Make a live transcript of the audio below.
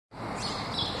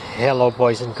Hello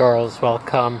boys and girls,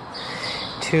 welcome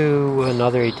to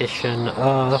another edition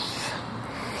of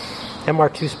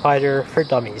MR2 Spyder for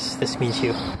Dummies. This means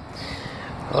you.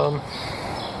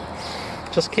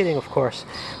 Just kidding, of course.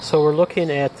 So we're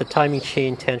looking at the timing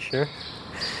chain tensioner.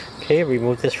 Okay,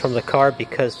 remove this from the car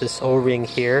because this O-ring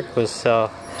here was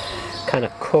kind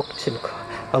of cooked and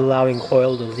allowing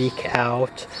oil to leak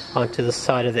out onto the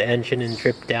side of the engine and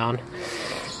drip down.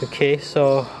 Okay,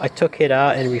 so I took it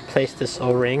out and replaced this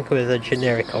O-ring with a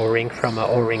generic O-ring from an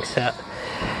O-ring set.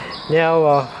 Now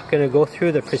I'm going to go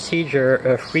through the procedure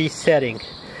of resetting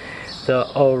the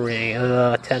O-ring,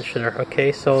 the tensioner.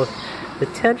 Okay, so the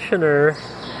tensioner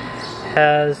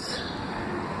has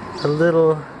a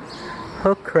little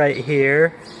hook right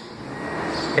here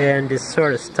and is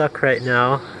sort of stuck right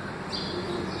now.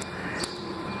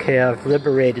 Okay, I've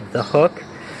liberated the hook.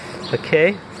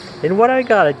 Okay. And what I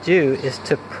gotta do is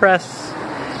to press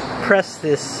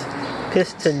this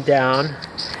piston down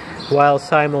while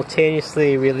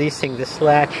simultaneously releasing this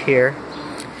latch here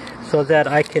so that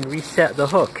I can reset the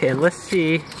hook. And let's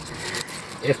see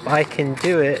if I can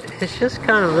do it. It's just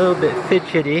kind of a little bit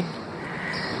fidgety.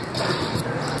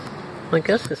 I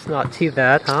guess it's not too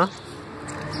bad, huh?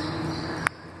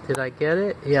 Did I get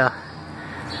it? Yeah.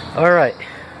 Alright.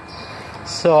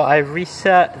 So I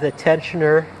reset the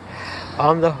tensioner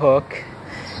on the hook,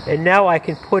 and now I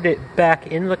can put it back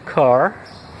in the car.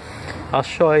 I'll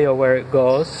show you where it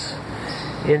goes,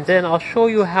 and then I'll show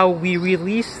you how we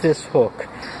release this hook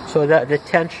so that the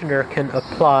tensioner can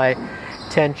apply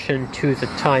tension to the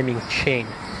timing chain.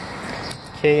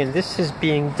 Okay, and this is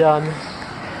being done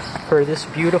for this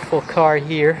beautiful car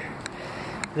here,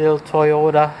 little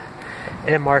Toyota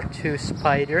MR2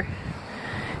 Spyder.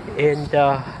 And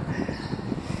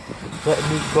let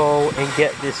me go and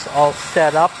get this all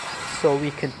set up so we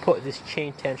can put this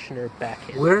chain tensioner back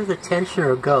in. Where the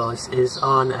tensioner goes is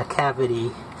on a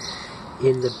cavity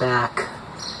in the back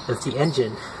of the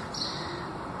engine.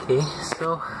 Okay,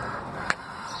 so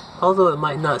although it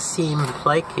might not seem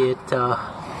like it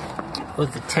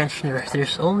with the tensioner,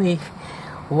 there's only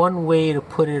one way to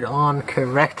put it on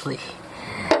correctly.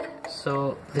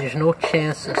 So there's no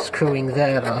chance of screwing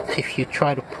that up. If you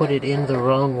try to put it in the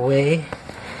wrong way,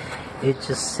 it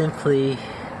just simply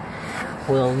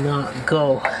will not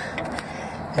go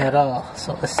at all.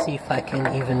 So let's see if I can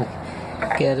even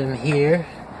get him here.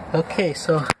 Okay,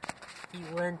 so he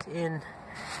went in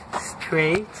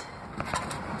straight.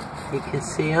 You can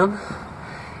see him.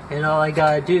 And all I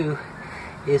gotta do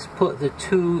is put the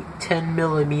two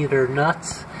 10mm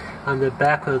nuts on the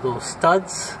back of those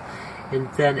studs. And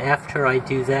then after I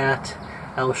do that,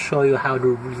 I'll show you how to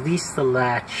release the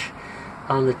latch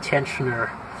on the tensioner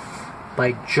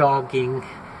by jogging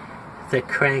the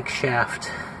crankshaft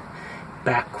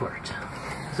backward.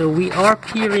 So we are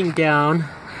peering down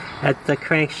at the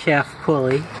crankshaft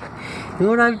pulley. And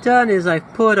what I've done is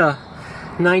I've put a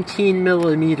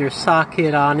 19mm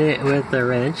socket on it with the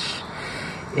wrench.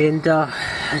 And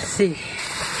let's see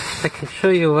if I can show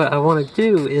you what I want to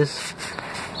do is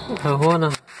I want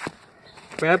to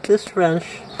grab this wrench.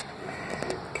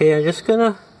 Okay, I'm just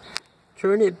gonna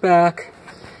turn it back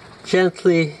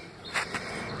gently,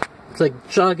 like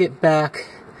jog it back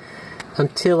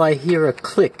until I hear a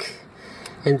click,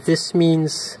 and this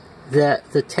means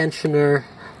that the tensioner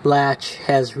latch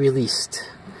has released.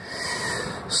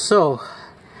 So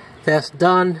that's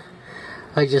done.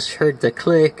 I just heard the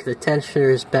click, the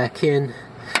tensioner is back in,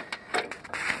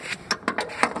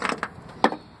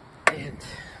 and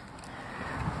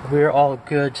we're all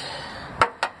good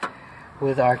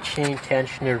with our chain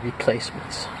tensioner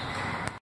replacements.